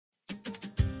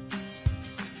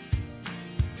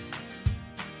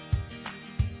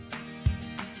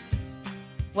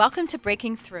Welcome to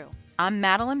Breaking Through. I'm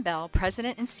Madeline Bell,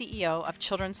 President and CEO of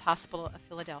Children's Hospital of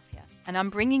Philadelphia, and I'm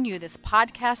bringing you this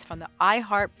podcast from the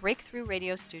iHeart Breakthrough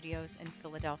Radio Studios in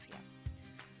Philadelphia.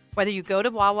 Whether you go to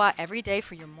Wawa every day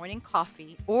for your morning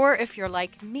coffee, or if you're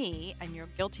like me and your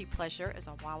guilty pleasure is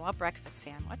a Wawa breakfast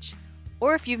sandwich,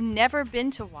 or if you've never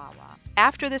been to Wawa,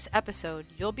 after this episode,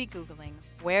 you'll be Googling,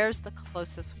 where's the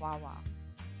closest Wawa?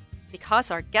 Because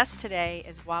our guest today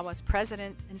is Wawa's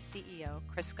President and CEO,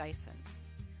 Chris Geisens.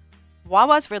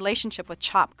 Wawa's relationship with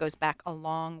CHOP goes back a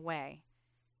long way.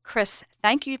 Chris,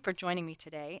 thank you for joining me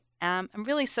today. I'm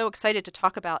really so excited to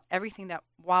talk about everything that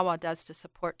Wawa does to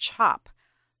support CHOP.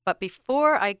 But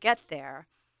before I get there,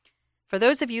 for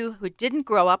those of you who didn't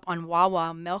grow up on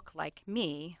Wawa milk like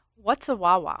me, what's a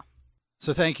Wawa?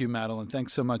 So thank you, Madeline.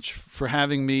 Thanks so much for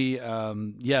having me.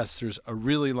 Yes, there's a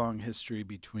really long history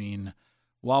between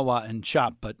Wawa and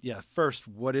CHOP. But yeah, first,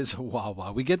 what is a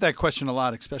Wawa? We get that question a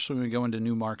lot, especially when we go into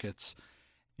new markets.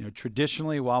 You know,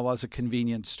 traditionally, Wawa's a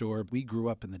convenience store. We grew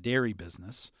up in the dairy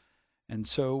business. And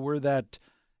so we're that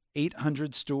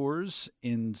 800 stores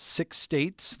in 6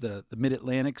 states, the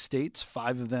mid-Atlantic states,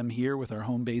 5 of them here with our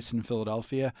home base in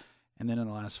Philadelphia, and then in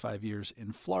the last 5 years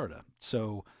in Florida.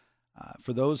 So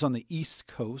for those on the East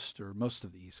Coast, or most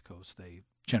of the East Coast, they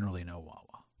generally know Wawa.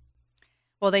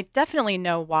 Well, they definitely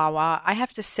know Wawa. I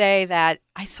have to say that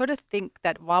I sort of think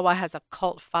that Wawa has a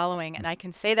cult following, and I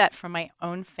can say that from my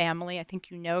own family. I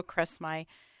think you know, Chris, my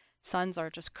sons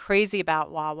are just crazy about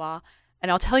Wawa.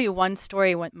 And I'll tell you one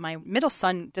story. When my middle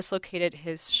son dislocated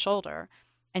his shoulder,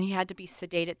 and he had to be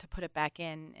sedated to put it back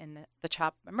in the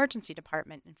CHOP emergency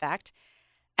department, in fact.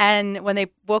 And when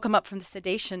they woke him up from the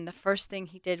sedation, the first thing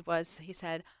he did was he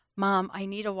said, "Mom, I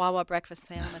need a Wawa breakfast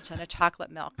sandwich and a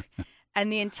chocolate milk." And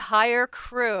the entire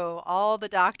crew, all the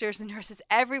doctors and nurses,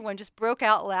 everyone just broke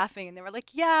out laughing. And they were like,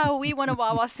 "Yeah, we want a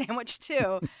Wawa sandwich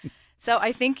too." So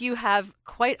I think you have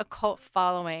quite a cult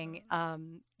following,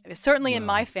 certainly in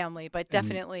my family, but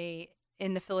definitely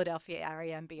in the Philadelphia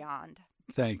area and beyond.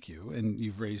 Thank you. And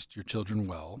you've raised your children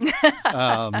well.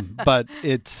 But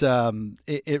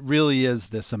it really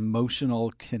is this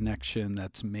emotional connection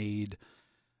that's made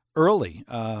early.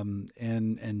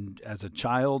 And as a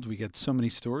child, we get so many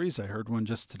stories. I heard one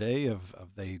just today of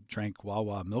they drank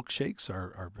Wawa milkshakes,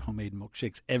 our homemade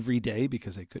milkshakes every day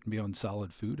because they couldn't be on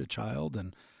solid food, a child.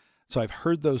 And so I've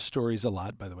heard those stories a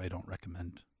lot. By the way, I don't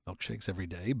recommend milkshakes every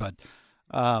day, but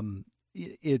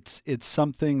it's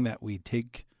something that we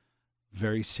take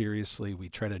very seriously. We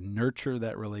try to nurture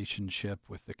that relationship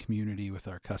with the community, with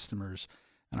our customers.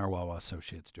 And our Wawa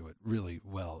associates do it really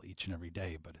well each and every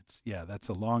day. But that's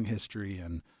a long history,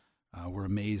 and we're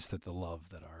amazed at the love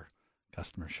that our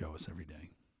customers show us every day.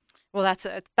 Well,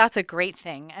 that's a great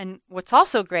thing. And what's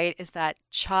also great is that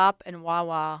CHOP and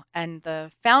Wawa and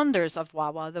the founders of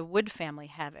Wawa, the Wood family,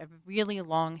 have a really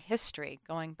long history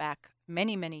going back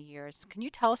many, many years. Can you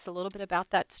tell us a little bit about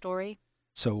that story?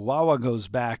 So Wawa goes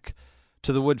back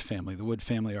to the Wood family. The Wood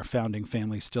family, our founding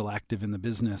family, still active in the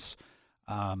business.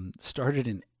 Started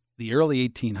in the early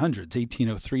 1800s,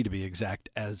 1803 to be exact,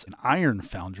 as an iron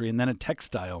foundry and then a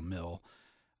textile mill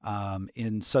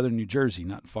in southern New Jersey,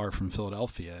 not far from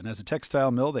Philadelphia. And as a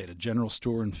textile mill, they had a general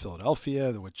store in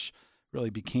Philadelphia, which really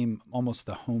became almost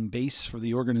the home base for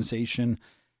the organization.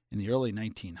 In the early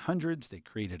 1900s, they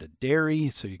created a dairy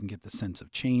so you can get the sense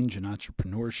of change and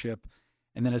entrepreneurship.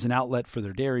 And then as an outlet for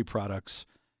their dairy products,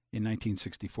 in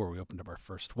 1964, we opened up our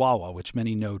first Wawa, which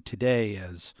many know today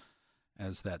as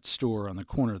that store on the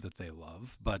corner that they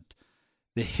love. But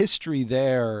the history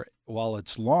there, while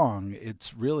it's long,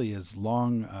 it's really as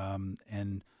long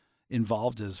and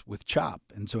involved as with CHOP.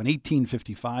 And so in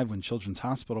 1855, when Children's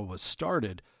Hospital was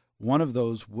started, one of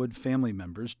those Wood family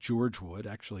members, George Wood,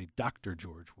 actually Dr.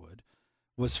 George Wood,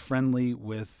 was friendly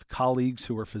with colleagues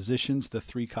who were physicians, the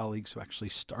 3 colleagues who actually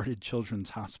started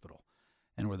Children's Hospital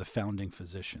and were the founding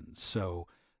physicians. So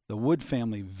the Wood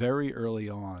family very early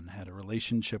on had a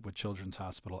relationship with Children's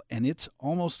Hospital, and it's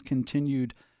almost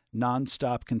continued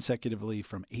nonstop consecutively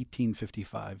from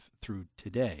 1855 through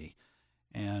today.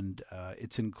 And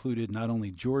it's included not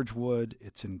only George Wood,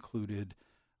 it's included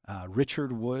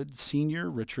Richard Wood Sr.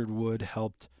 Richard Wood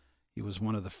he was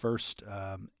one of the first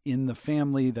in the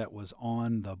family that was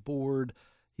on the board.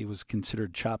 He was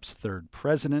considered CHOP's 3rd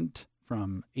president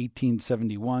from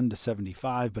 1871 to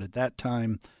 75, but at that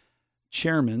time,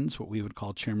 chairmans, what we would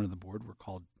call chairman of the board, were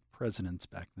called presidents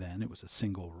back then. It was a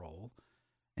single role.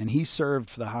 And he served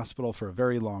for the hospital for a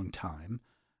very long time.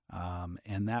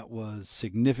 And that was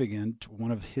significant.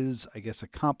 One of his,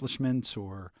 accomplishments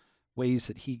or ways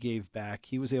that he gave back,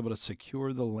 he was able to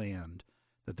secure the land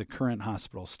that the current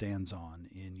hospital stands on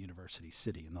in University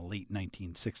City in the late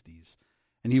 1960s.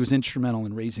 And he was instrumental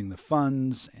in raising the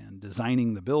funds and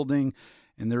designing the building.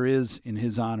 And there is, in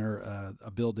his honor,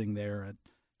 a building there at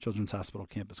Children's Hospital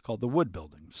campus called the Wood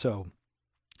Building. So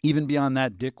even beyond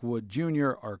that, Dick Wood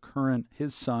Jr.,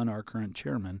 his son, our current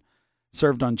chairman,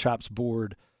 served on CHOP's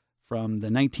board from the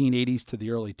 1980s to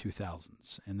the early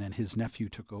 2000s. And then his nephew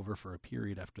took over for a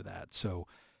period after that. So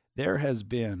there has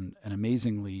been an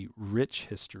amazingly rich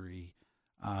history,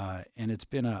 and it's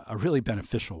been a really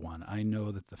beneficial one. I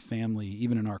know that the family,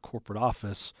 even in our corporate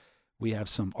office, we have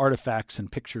some artifacts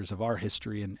and pictures of our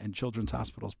history, and Children's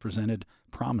Hospitals presented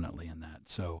prominently in that.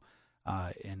 So,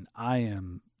 and I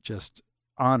am just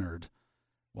honored,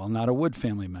 while not a Wood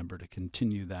family member, to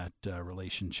continue that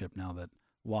relationship now that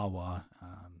Wawa,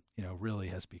 really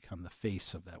has become the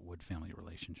face of that Wood family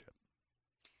relationship.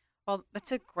 Well,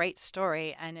 that's a great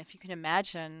story. And if you can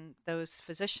imagine those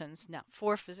physicians, now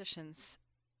 4 physicians,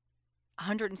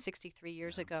 163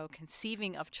 years ago,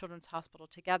 conceiving of Children's Hospital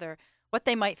together, what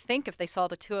they might think if they saw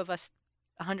the two of us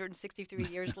 163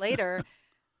 years later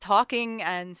talking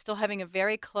and still having a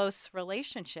very close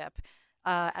relationship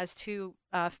as two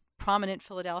prominent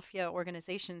Philadelphia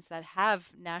organizations that have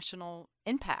national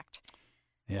impact.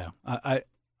 Yeah,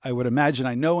 I would imagine,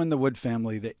 I know in the Wood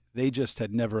family that they just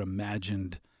had never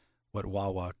imagined what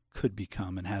Wawa could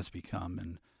become and has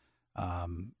become.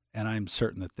 And I'm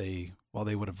certain that while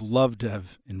they would have loved to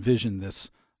have envisioned this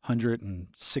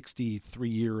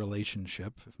 163-year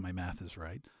relationship, if my math is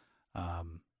right,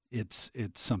 it's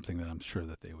something that I'm sure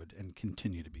that they would and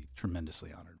continue to be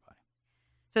tremendously honored by.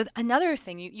 So another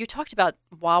thing, you talked about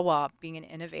Wawa being an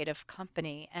innovative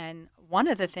company, and one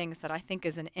of the things that I think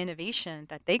is an innovation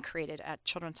that they created at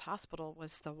Children's Hospital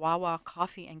was the Wawa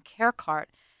Coffee and Care Cart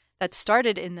that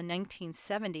started in the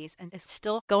 1970s and is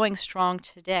still going strong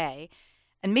today.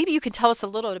 And maybe you can tell us a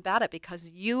little bit about it, because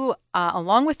you,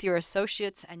 along with your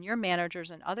associates and your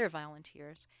managers and other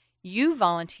volunteers, you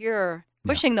volunteer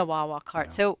pushing the Wawa Cart.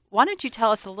 Yeah. So why don't you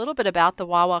tell us a little bit about the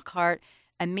Wawa Cart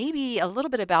and maybe a little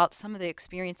bit about some of the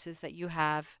experiences that you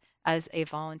have as a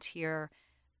volunteer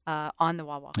on the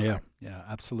Wawa Cart. Yeah,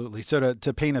 absolutely. So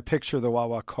to paint a picture, the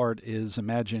Wawa Cart is,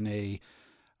 imagine a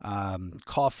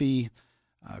coffee,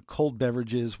 cold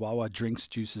beverages, Wawa drinks,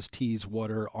 juices, teas,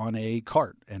 water on a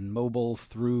cart and mobile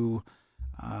through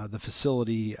the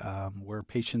facility where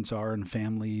patients are and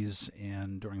families,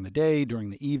 and during the day,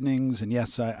 during the evenings. And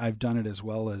yes, I've done it, as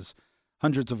well as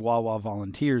hundreds of Wawa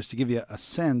volunteers. To give you a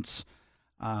sense,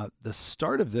 the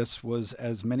start of this was,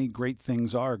 as many great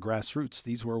things are, grassroots.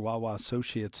 These were Wawa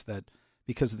associates that,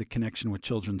 because of the connection with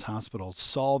Children's Hospital,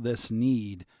 saw this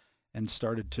need and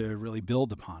started to really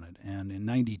build upon it. And in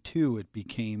 '92, it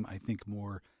became, I think,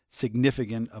 more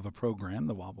significant of a program,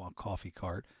 the Wawa Coffee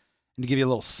Cart. And to give you a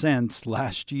little sense,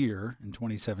 last year, in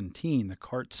 2017, the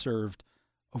cart served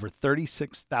over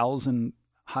 36,000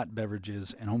 hot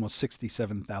beverages and almost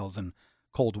 67,000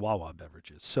 cold Wawa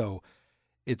beverages. So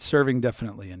it's serving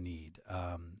definitely a need.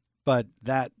 But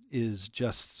that is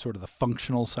just sort of the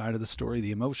functional side of the story.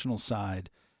 The emotional side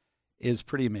is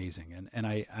pretty amazing. And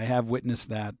I have witnessed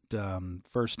that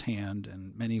firsthand,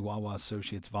 and many Wawa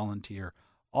associates volunteer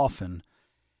often.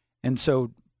 And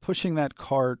so pushing that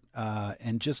cart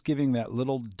and just giving that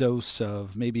little dose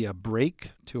of maybe a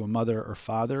break to a mother or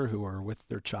father who are with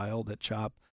their child at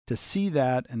CHOP, to see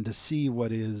that and to see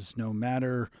what is, no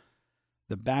matter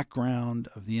the background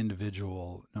of the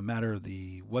individual, no matter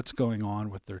what's going on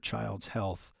with their child's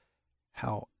health,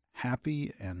 how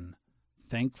happy and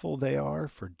thankful they are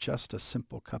for just a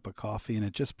simple cup of coffee. And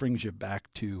it just brings you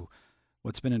back to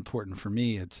what's been important for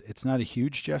me. It's not a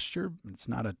huge gesture, it's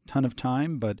not a ton of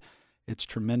time, but it's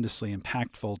tremendously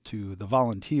impactful to the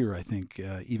volunteer, I think,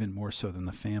 even more so than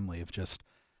the family, of just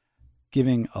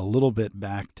giving a little bit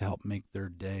back to help make their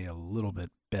day a little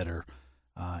bit better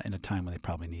in a time when they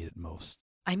probably need it most.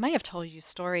 I might have told you a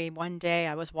story. One day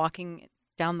I was walking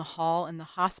down the hall in the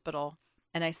hospital,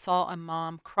 and I saw a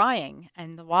mom crying,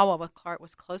 and the Wawa cart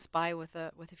was close by with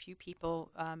a few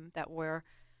people that were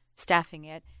staffing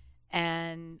it.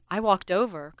 And I walked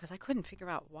over because I couldn't figure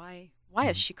out why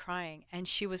is she crying? And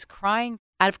she was crying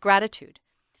out of gratitude.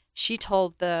 She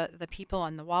told the people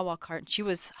on the Wawa cart, she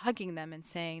was hugging them and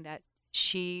saying that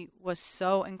she was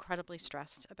so incredibly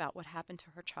stressed about what happened to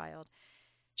her child.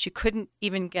 She couldn't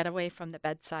even get away from the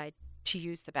bedside to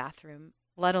use the bathroom,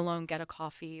 let alone get a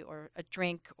coffee or a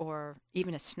drink or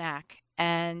even a snack.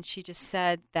 And she just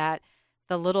said that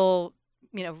the little,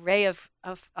 ray of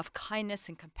kindness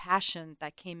and compassion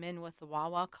that came in with the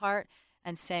Wawa cart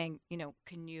and saying,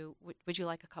 would you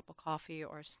like a cup of coffee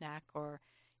or a snack or,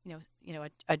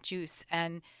 a juice?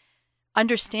 And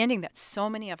understanding that so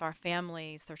many of our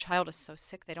families, their child is so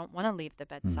sick they don't want to leave the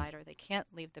Mm. bedside or they can't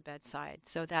leave the bedside.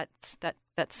 So that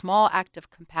small act of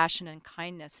compassion and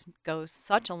kindness goes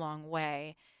such a long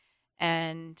way.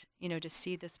 And to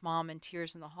see this mom in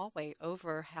tears in the hallway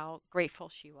over how grateful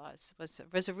she was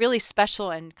a really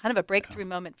special and kind of a Yeah. breakthrough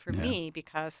moment for Yeah. me,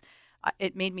 because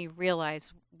it made me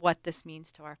realize what this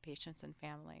means to our patients and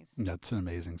families. That's an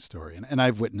amazing story. And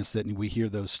I've witnessed it, and we hear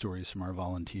those stories from our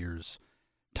volunteers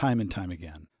time and time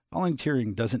again.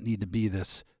 Volunteering doesn't need to be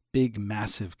this big,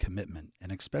 massive commitment.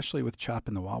 And especially with CHOP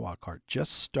and the Wawa Cart,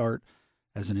 just start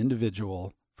as an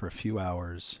individual for a few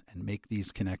hours and make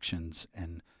these connections.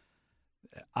 And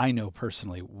I know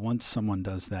personally, once someone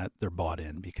does that, they're bought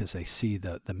in because they see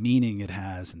the meaning it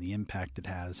has and the impact it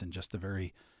has in just a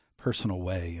very personal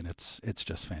way. And it's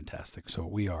just fantastic. So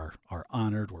we are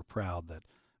honored, we're proud that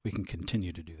we can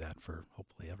continue to do that for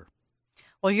hopefully ever.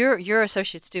 Well, your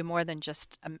associates do more than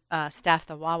just staff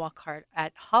the Wawa cart.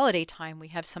 At holiday time, we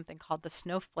have something called the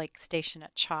Snowflake Station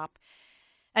at CHOP.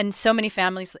 And so many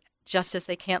families, just as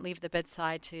they can't leave the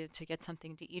bedside to get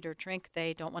something to eat or drink,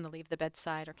 they don't want to leave the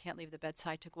bedside or can't leave the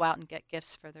bedside to go out and get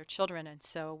gifts for their children. And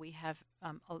so we have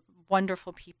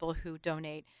wonderful people who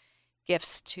donate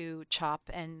gifts to CHOP,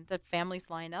 and the families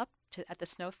line up at the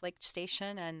Snowflake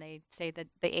Station, and they say that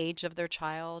the age of their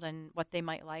child and what they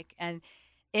might like. And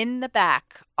in the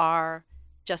back are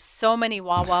just so many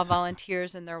Wawa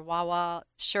volunteers in their Wawa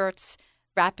shirts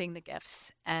wrapping the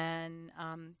gifts, and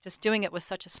just doing it with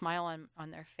such a smile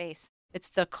on their face. It's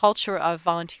the culture of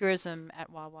volunteerism at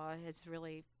Wawa has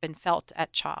really been felt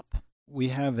at CHOP. We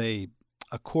have a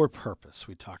core purpose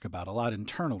we talk about a lot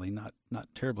internally, not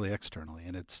terribly externally,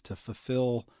 and it's to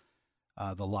fulfill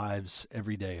the lives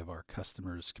every day of our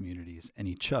customers, communities, and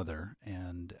each other.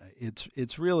 And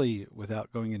it's really,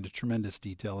 without going into tremendous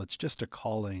detail, it's just a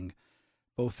calling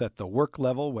both at the work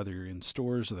level, whether you're in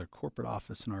stores or their corporate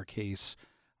office in our case,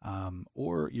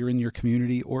 or you're in your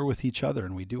community or with each other.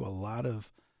 And we do a lot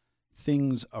of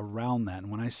things around that.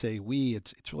 And when I say we,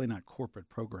 it's really not corporate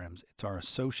programs. It's our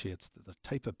associates, the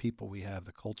type of people we have,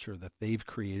 the culture that they've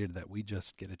created that we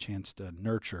just get a chance to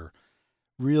nurture.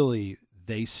 Really,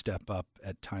 they step up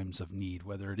at times of need,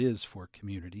 whether it is for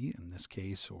community in this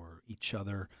case or each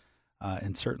other,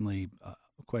 and certainly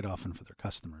quite often for their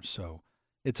customers. So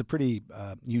it's a pretty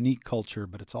unique culture,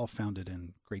 but it's all founded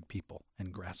in great people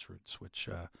and grassroots, which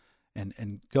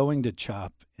and going to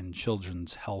CHOP in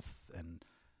children's health and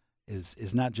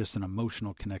is not just an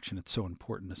emotional connection. It's so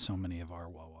important to so many of our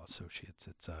Wawa associates.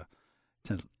 It's a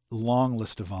long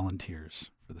list of volunteers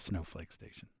for the Snowflake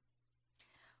Station.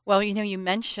 Well, you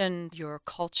mentioned your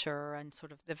culture and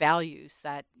sort of the values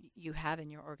that you have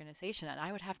in your organization. And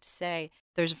I would have to say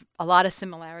there's a lot of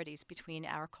similarities between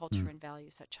our culture and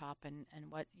values at CHOP and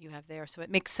what you have there. So it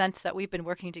makes sense that we've been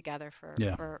working together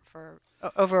for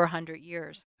over 100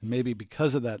 years. Maybe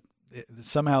because of that,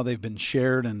 somehow they've been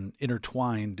shared and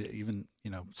intertwined, even,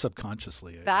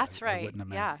 subconsciously. That's I right. wouldn't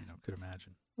imagine, could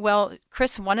imagine. Well,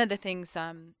 Chris, one of the things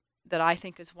that I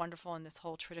think is wonderful in this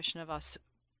whole tradition of us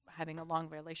having a long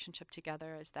relationship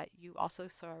together is that you also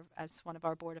serve as one of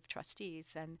our board of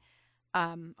trustees. And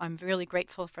I'm really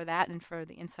grateful for that and for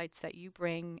the insights that you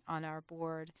bring on our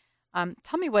board.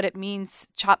 Tell me what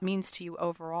CHOP means to you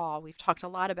overall. We've talked a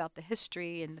lot about the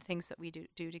history and the things that we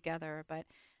do together, but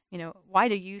why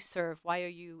do you serve? Why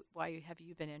have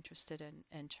you been interested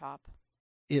in CHOP?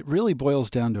 It really boils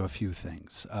down to a few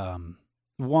things.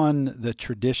 One, the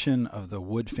tradition of the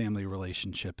Wood family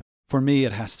relationship. For me,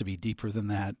 it has to be deeper than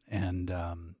that. And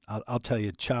I'll tell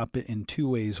you, CHOP in two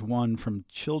ways. One, from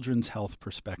children's health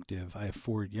perspective, I have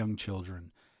 4 young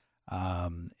children.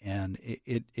 And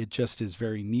it just is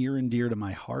very near and dear to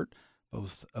my heart,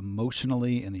 both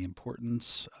emotionally and the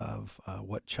importance of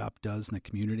what CHOP does in the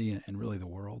community and really the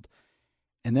world.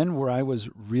 And then where I was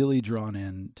really drawn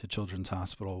in to Children's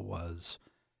Hospital was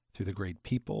through the great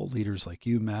people, leaders like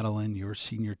you, Madeline, your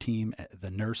senior team,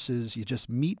 the nurses. You just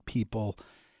meet people.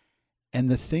 And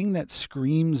the thing that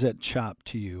screams at CHOP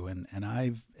to you, and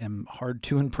I am hard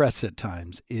to impress at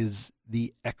times, is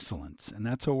the excellence. And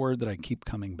that's a word that I keep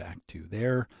coming back to.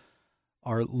 There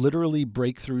are literally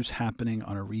breakthroughs happening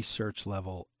on a research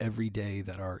level every day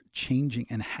that are changing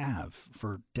and have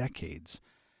for decades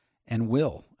and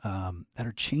will, that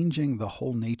are changing the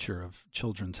whole nature of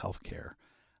children's health care.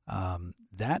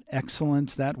 That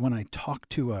excellence, that when I talk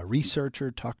to a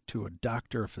researcher, talk to a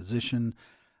doctor, a physician,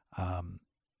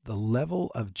 the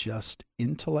level of just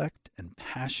intellect and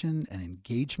passion and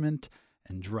engagement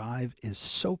and drive is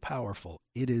so powerful.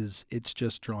 It's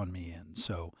just drawn me in.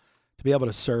 So to be able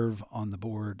to serve on the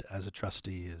board as a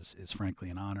trustee is frankly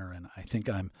an honor. And I think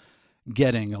I'm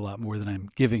getting a lot more than I'm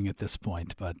giving at this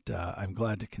point, but I'm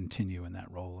glad to continue in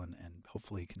that role and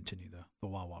hopefully continue the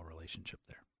Wawa relationship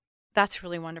there. That's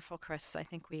really wonderful, Chris. I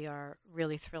think we are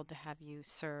really thrilled to have you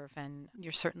serve, and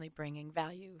you're certainly bringing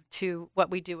value to what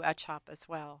we do at CHOP as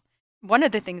well. One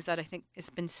of the things that I think has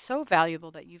been so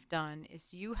valuable that you've done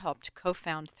is you helped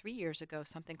co-found 3 years ago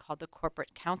something called the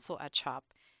Corporate Council at CHOP,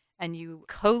 and you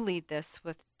co-lead this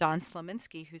with Don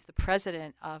Slominski, who's the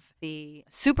president of the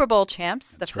Super Bowl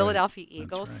champs, That's the right. Philadelphia That's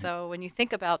Eagles. right. So when you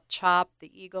think about CHOP,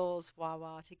 the Eagles,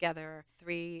 Wawa together,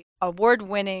 3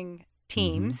 award-winning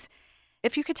teams.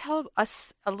 If you could tell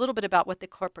us a little bit about what the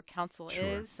Corporate Council Sure.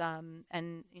 is,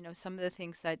 and some of the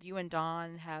things that you and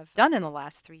Don have done in the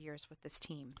last 3 years with this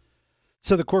team.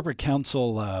 So the Corporate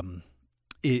Council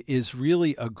is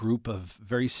really a group of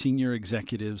very senior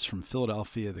executives from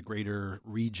Philadelphia, the greater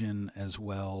region as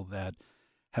well, that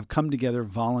have come together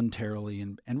voluntarily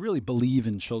and really believe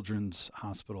in Children's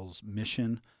Hospital's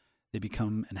mission. They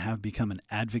become and have become an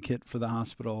advocate for the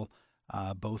hospital,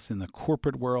 both in the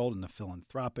corporate world and the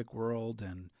philanthropic world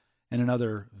and in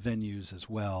other venues as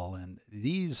well. And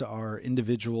these are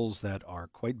individuals that are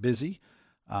quite busy,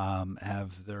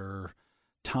 have their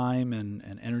time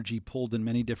and energy pulled in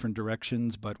many different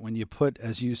directions. But when you put,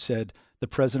 as you said, the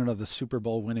president of the Super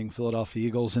Bowl winning Philadelphia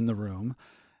Eagles in the room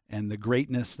and the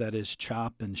greatness that is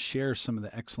CHOP and share some of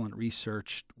the excellent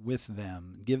research with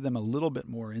them, give them a little bit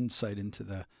more insight into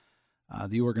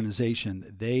the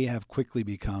organization, they have quickly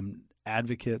become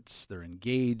advocates. They're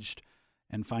engaged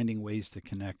and finding ways to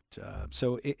connect.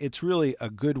 So it's really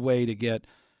a good way to get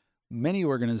many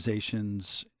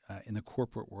organizations in the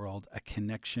corporate world a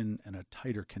connection and a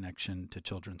tighter connection to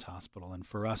Children's Hospital. And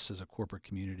for us as a corporate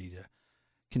community to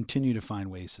continue to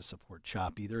find ways to support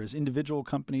CHOP, either as individual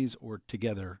companies or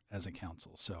together as a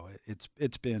council. So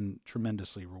it's been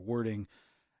tremendously rewarding,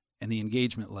 and the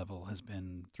engagement level has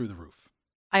been through the roof.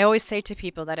 I always say to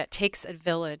people that it takes a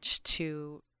village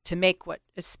to make what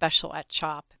is special at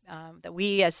CHOP, that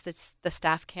we as the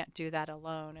staff can't do that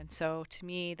alone. And so to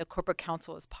me, the Corporate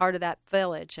Council is part of that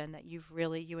village, and that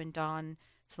you and Don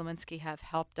Slominski have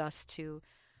helped us to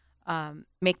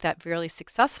make that really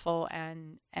successful.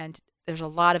 And there's a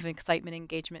lot of excitement,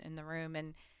 engagement in the room.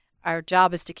 And our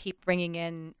job is to keep bringing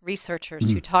in researchers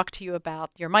who talk to you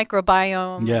about your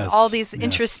microbiome, and all these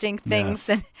interesting things,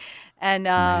 and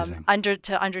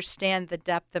to understand the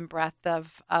depth and breadth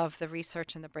of the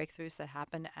research and the breakthroughs that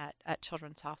happen at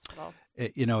Children's Hospital.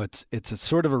 It's a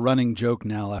sort of a running joke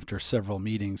now after several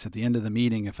meetings. At the end of the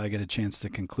meeting, if I get a chance to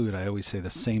conclude, I always say the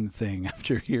same thing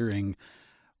after hearing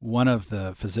one of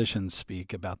the physicians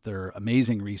speak about their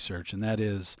amazing research, and that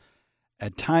is,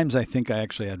 at times, I think I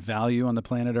actually add value on the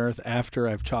planet Earth after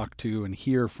I've talked to and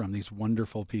hear from these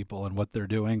wonderful people and what they're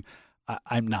doing.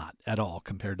 I'm not at all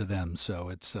compared to them. So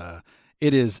it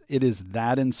is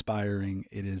that inspiring.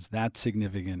 It is that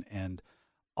significant, and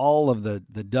all of the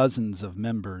dozens of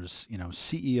members,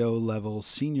 CEO level,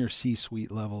 senior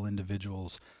C-suite level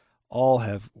individuals, all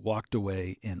have walked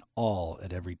away in awe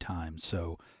at every time.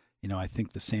 So, I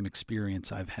think the same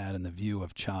experience I've had in the view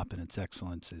of CHOP and its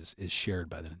excellence is shared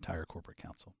by the entire Corporate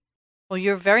Council. Well,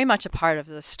 you're very much a part of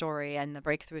the story and the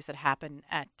breakthroughs that happen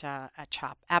at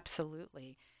CHOP.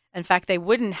 Absolutely. In fact, they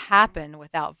wouldn't happen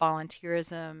without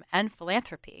volunteerism and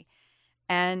philanthropy.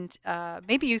 And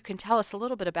maybe you can tell us a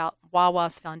little bit about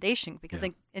Wawa's Foundation, because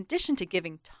in addition to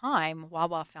giving time,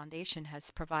 Wawa Foundation has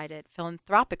provided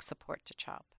philanthropic support to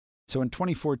CHOP. So in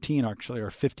 2014, actually our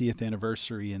 50th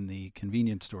anniversary in the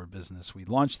convenience store business, we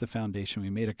launched the foundation. We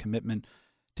made a commitment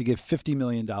to give $50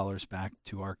 million back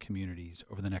to our communities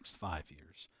over the next 5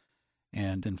 years.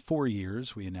 And in 4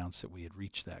 years, we announced that we had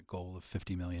reached that goal of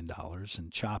 $50 million.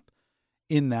 And CHOP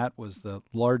in that was the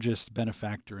largest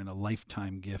benefactor in a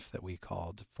lifetime gift that we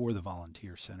called for the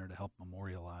Volunteer Center to help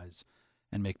memorialize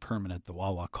and make permanent the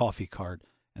Wawa coffee cart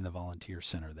and the Volunteer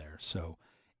Center there. So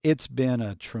it's been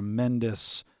a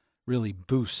tremendous really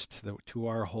boost to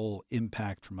our whole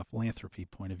impact from a philanthropy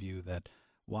point of view that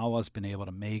Wawa's been able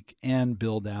to make and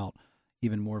build out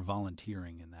even more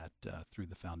volunteering in that through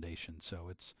the foundation.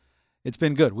 So it's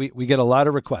been good. We get a lot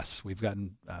of requests. We've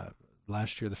gotten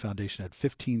last year the foundation had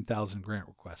 15,000 grant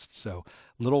requests. So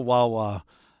little Wawa,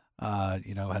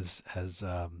 has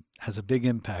a big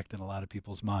impact in a lot of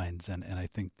people's minds. And I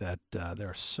think that there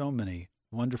are so many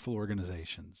wonderful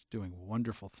organizations doing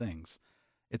wonderful things.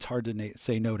 It's hard to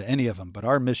say no to any of them, but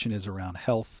our mission is around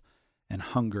health and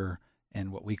hunger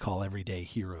and what we call everyday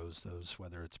heroes, those,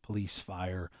 whether it's police,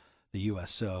 fire, the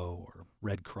USO, or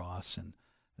Red Cross, and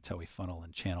that's how we funnel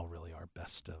and channel really our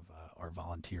best of our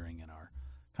volunteering and our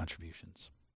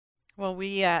contributions. Well,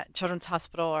 we at Children's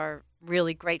Hospital are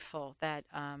really grateful that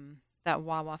that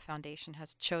Wawa Foundation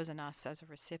has chosen us as a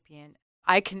recipient.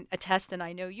 I can attest, and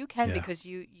I know you can, Yeah. because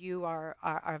you are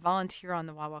a volunteer on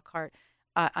the Wawa Cart,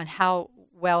 on how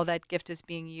well that gift is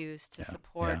being used to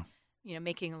support,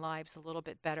 making lives a little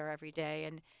bit better every day.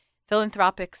 And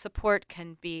philanthropic support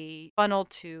can be funneled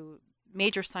to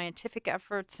major scientific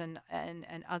efforts and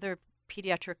other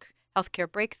pediatric healthcare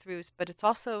breakthroughs, but it's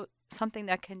also something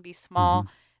that can be small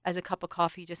as a cup of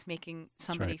coffee, just making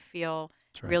somebody feel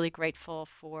really grateful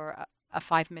for a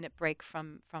 5-minute break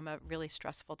from a really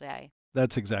stressful day.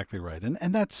 That's exactly right.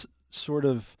 And that's sort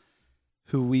of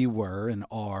who we were and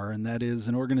are, and that is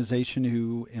an organization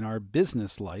who, in our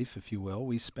business life, if you will,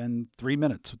 we spend 3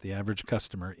 minutes with the average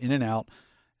customer in and out,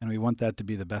 and we want that to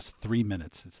be the best 3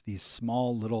 minutes. It's these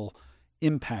small little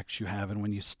impacts you have, and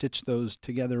when you stitch those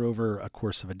together over a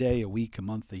course of a day, a week, a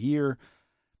month, a year,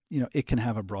 it can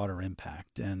have a broader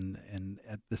impact. And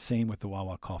at the same with the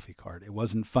Wawa Coffee Cart. It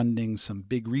wasn't funding some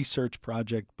big research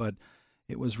project, but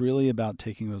it was really about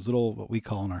taking those little, what we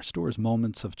call in our stores,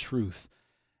 moments of truth,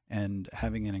 and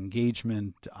having an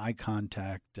engagement, eye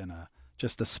contact, and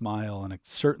just a smile. And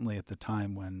certainly at the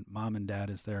time when mom and dad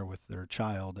is there with their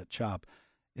child at CHOP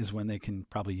is when they can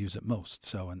probably use it most.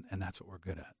 So, and that's what we're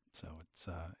good at. So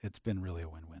it's been really a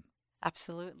win-win.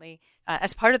 Absolutely.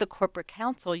 As part of the corporate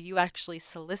council, you actually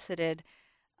solicited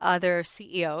other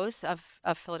CEOs of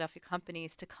Philadelphia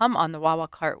companies to come on the Wawa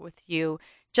Cart with you,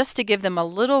 just to give them a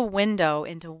little window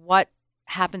into what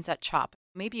happens at CHOP.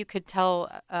 Maybe you could tell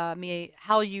me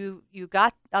how you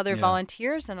got other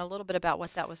volunteers and a little bit about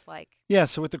what that was like. Yeah,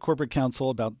 so with the corporate council,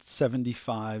 about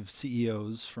 75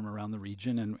 CEOs from around the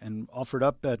region, and offered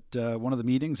up at one of the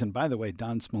meetings. And by the way,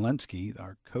 Don Smolensky,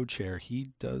 our co-chair,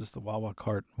 he does the Wawa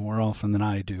Cart more often than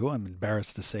I do. I'm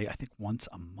embarrassed to say, I think once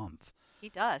a month. He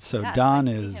does. So yes, Don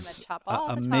I see him is at CHOP all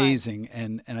the amazing,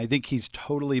 time. and I think he's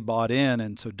totally bought in.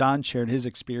 And so Don shared his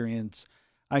experience,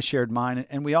 I shared mine,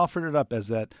 and we offered it up as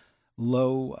that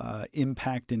low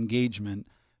impact engagement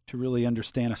to really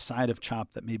understand a side of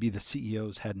CHOP that maybe the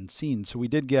CEOs hadn't seen. So we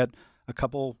did get a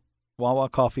couple Wawa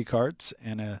coffee carts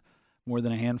and more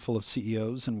than a handful of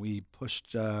CEOs, and we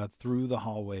pushed through the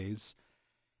hallways,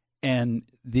 and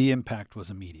the impact was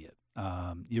immediate.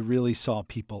 You really saw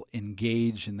people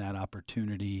engage in that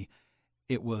opportunity.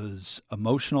 It was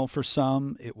emotional for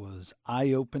some. It was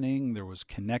eye-opening. There was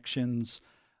connections.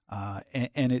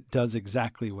 And it does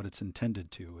exactly what it's intended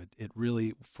to. It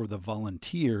really, for the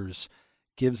volunteers,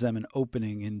 gives them an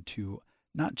opening into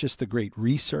not just the great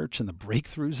research and the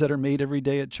breakthroughs that are made every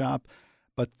day at CHOP,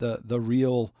 but the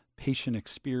real patient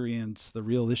experience, the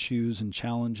real issues and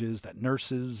challenges that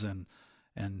nurses and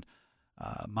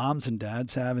moms and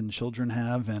dads have and children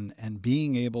have, and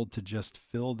being able to just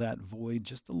fill that void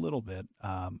just a little bit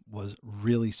was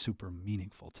really super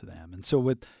meaningful to them. And so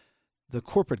with the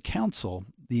corporate council,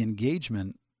 the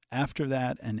engagement after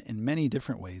that, and in many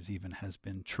different ways even, has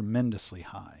been tremendously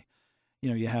high.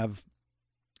 You have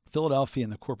Philadelphia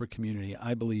and the corporate community,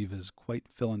 I believe, is quite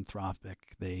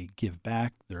philanthropic. They give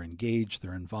back, they're engaged,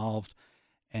 they're involved.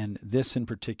 And this in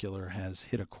particular has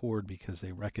hit a chord because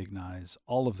they recognize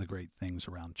all of the great things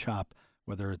around CHOP,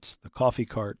 whether it's the coffee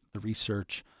cart, the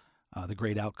research, the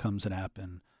great outcomes that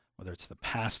happen, whether it's the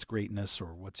past greatness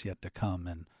or what's yet to come.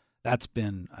 And that's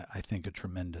been, I think, a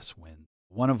tremendous win.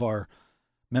 One of our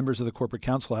members of the corporate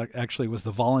council actually was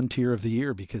the volunteer of the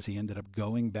year because he ended up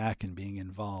going back and being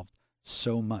involved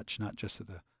so much, not just at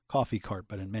the coffee cart,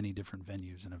 but in many different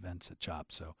venues and events at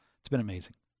CHOP. So it's been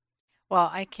amazing.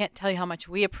 Well, I can't tell you how much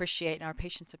we appreciate and our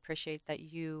patients appreciate that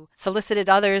you solicited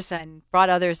others and brought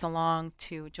others along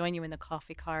to join you in the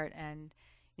coffee cart. And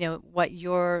what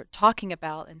you're talking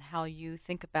about and how you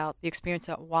think about the experience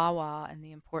at Wawa and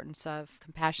the importance of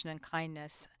compassion and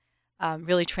kindness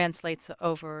really translates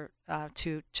over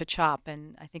to CHOP.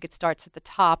 And I think it starts at the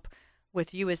top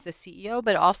with you as the CEO,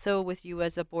 but also with you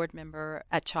as a board member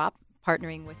at CHOP,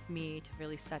 partnering with me to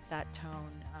really set that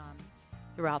tone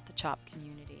throughout the CHOP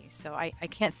community. So I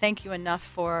can't thank you enough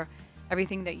for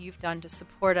everything that you've done to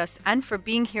support us and for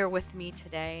being here with me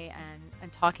today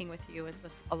and talking with you. It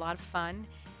was a lot of fun.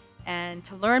 And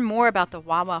to learn more about the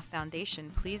Wawa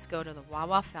Foundation, please go to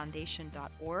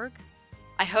thewawafoundation.org.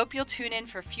 I hope you'll tune in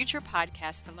for future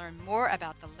podcasts to learn more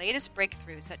about the latest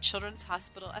breakthroughs at Children's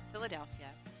Hospital of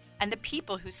Philadelphia and the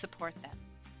people who support them.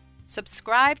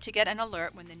 Subscribe to get an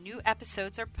alert when the new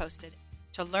episodes are posted.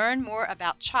 To learn more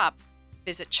about CHOP,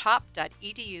 visit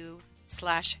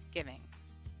chop.edu/giving.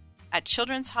 At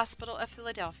Children's Hospital of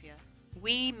Philadelphia,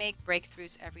 we make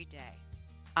breakthroughs every day.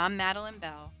 I'm Madeline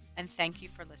Bell, and thank you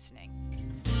for listening.